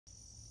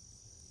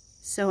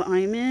So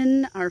I'm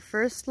in our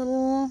first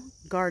little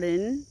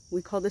garden.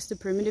 We call this the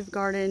primitive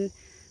garden.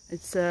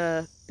 It's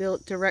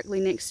built directly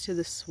next to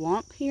the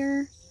swamp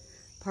here,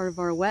 part of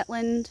our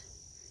wetland.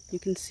 You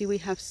can see we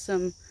have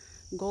some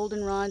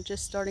goldenrod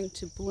just starting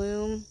to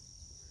bloom.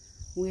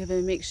 We have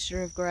a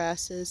mixture of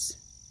grasses,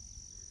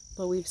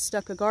 but we've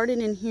stuck a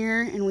garden in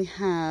here, and we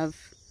have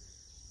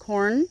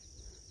corn.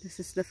 This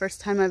is the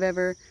first time I've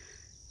ever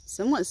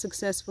somewhat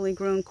successfully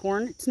grown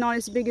corn. It's not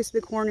as big as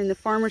the corn in the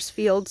farmer's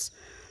fields,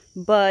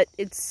 but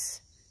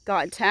it's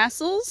got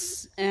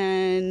tassels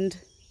and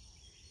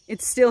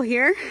it's still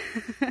here.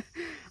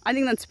 I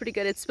think that's pretty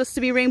good. It's supposed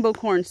to be rainbow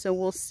corn, so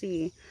we'll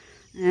see.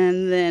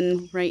 And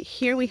then right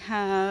here we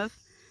have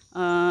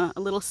a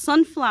little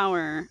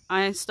sunflower.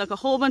 I stuck a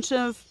whole bunch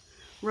of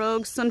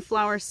rogue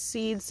sunflower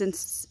seeds and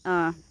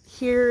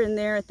here and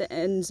there at the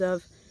ends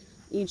of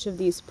each of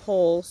these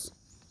poles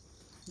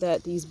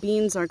that these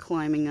beans are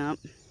climbing up.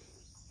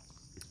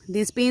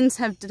 These beans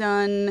have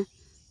done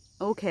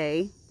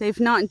okay. They've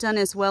not done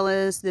as well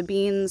as the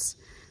beans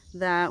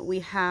that we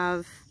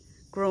have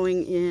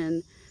growing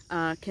in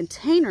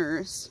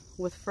containers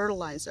with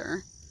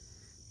fertilizer.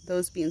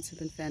 Those beans have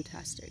been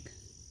fantastic.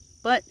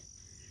 But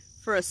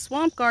for a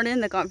swamp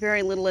garden that got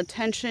very little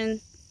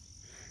attention,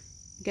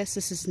 I guess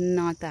this is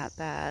not that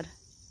bad.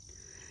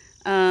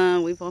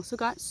 We've also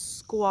got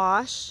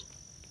squash.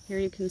 Here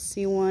you can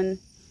see one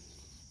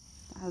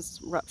that has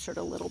ruptured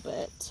a little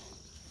bit.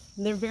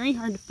 They're very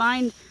hard to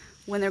find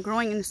when they're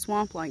growing in a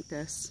swamp like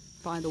this,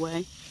 by the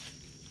way.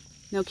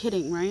 No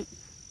kidding, right?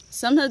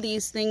 Some of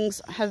these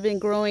things have been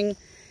growing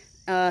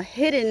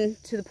hidden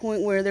to the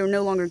point where they're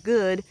no longer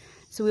good,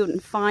 so we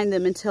wouldn't find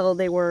them until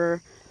they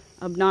were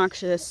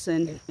obnoxious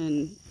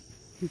and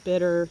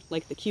bitter,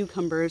 like the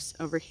cucumbers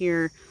over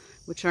here,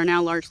 which are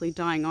now largely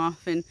dying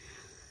off, and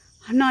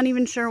I'm not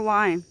even sure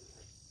why.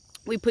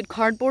 We put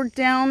cardboard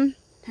down,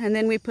 and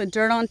then we put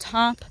dirt on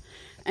top,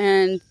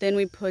 and then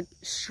we put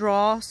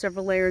straw,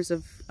 several layers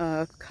of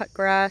cut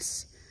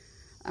grass,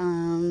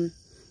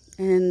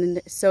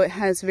 and so it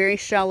has very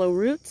shallow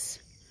roots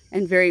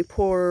and very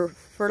poor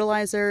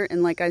fertilizer,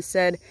 and like I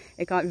said,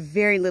 it got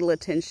very little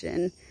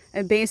attention.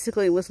 It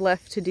basically was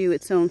left to do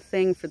its own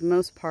thing for the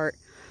most part.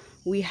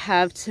 We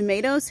have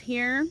tomatoes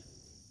here,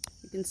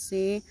 you can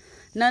see.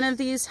 None of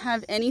these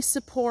have any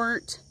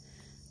support,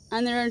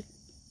 and they're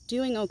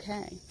doing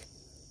okay.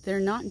 They're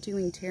not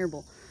doing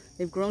terrible.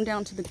 They've grown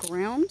down to the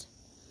ground,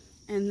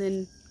 and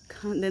then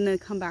they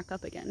come back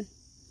up again.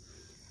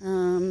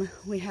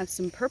 We have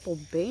some purple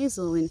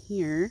basil in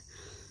here,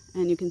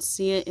 and you can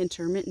see it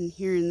intermittent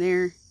here and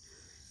there,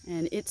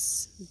 and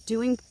it's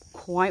doing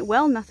quite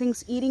well.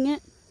 Nothing's eating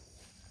it.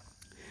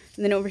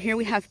 And then over here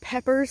we have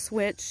peppers,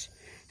 which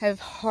have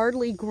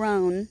hardly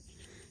grown.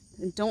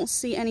 I don't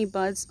see any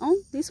buds. Oh,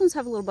 these ones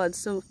have a little buds,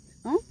 so,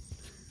 oh,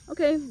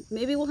 okay,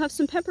 maybe we'll have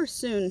some peppers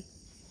soon.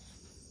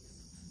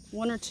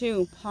 One or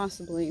two,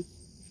 possibly.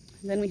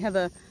 And then we have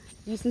a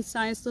decent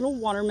sized little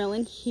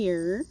watermelon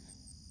here,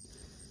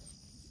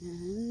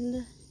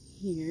 and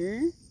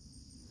here,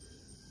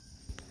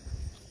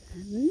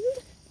 and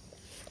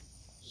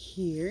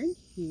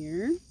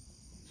here.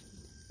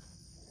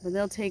 But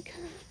they'll take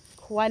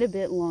quite a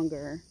bit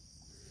longer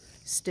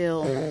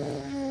still.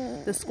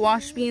 The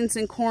squash, beans,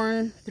 and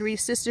corn Three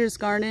Sisters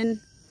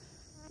garden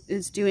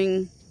is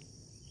doing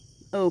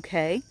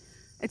okay.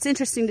 It's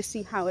interesting to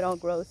see how it all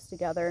grows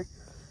together.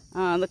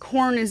 The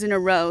corn is in a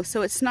row,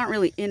 so it's not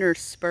really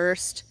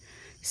interspersed.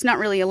 It's not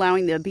really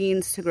allowing the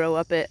beans to grow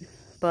up it,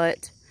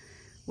 but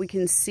we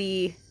can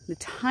see the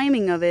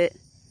timing of it,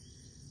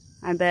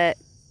 I bet,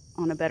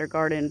 on a better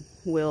garden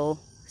will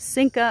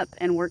sync up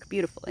and work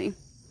beautifully.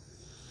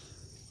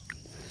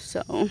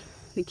 So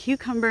the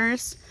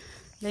cucumbers,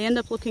 they end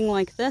up looking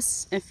like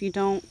this if you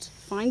don't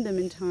find them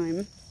in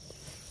time.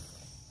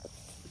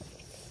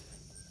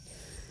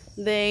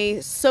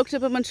 They soaked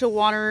up a bunch of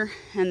water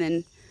and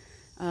then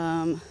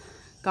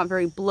got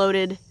very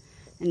bloated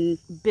and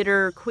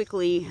bitter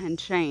quickly and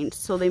changed.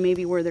 So they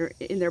maybe were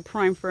in their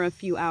prime for a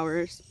few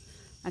hours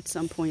at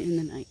some point in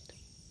the night.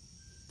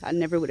 I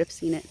never would have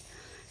seen it.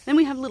 Then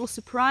we have a little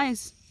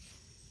surprise.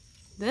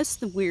 This,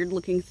 the weird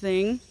looking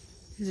thing,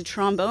 is a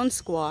trombone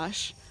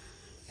squash.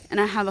 And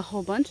I have a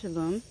whole bunch of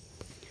them.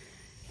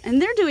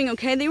 And they're doing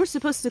okay. They were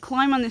supposed to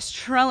climb on this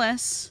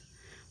trellis,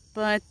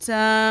 but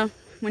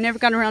we never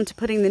got around to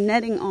putting the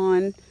netting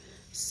on,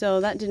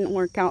 so that didn't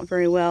work out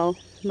very well.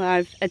 But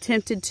I've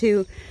attempted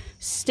to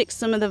stick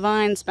some of the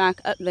vines back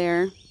up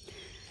there.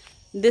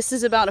 This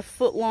is about 1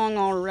 foot long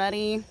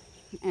already,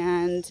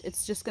 and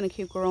it's just going to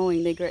keep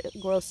growing. They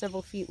grow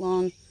several feet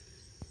long.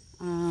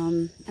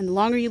 And the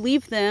longer you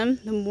leave them,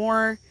 the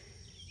more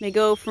they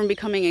go from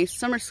becoming a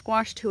summer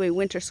squash to a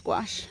winter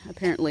squash,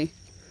 apparently.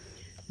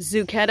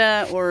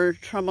 Zucchetta or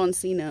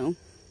tromboncino.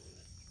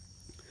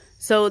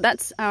 So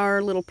that's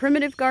our little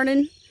primitive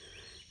garden.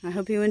 I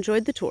hope you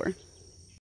enjoyed the tour.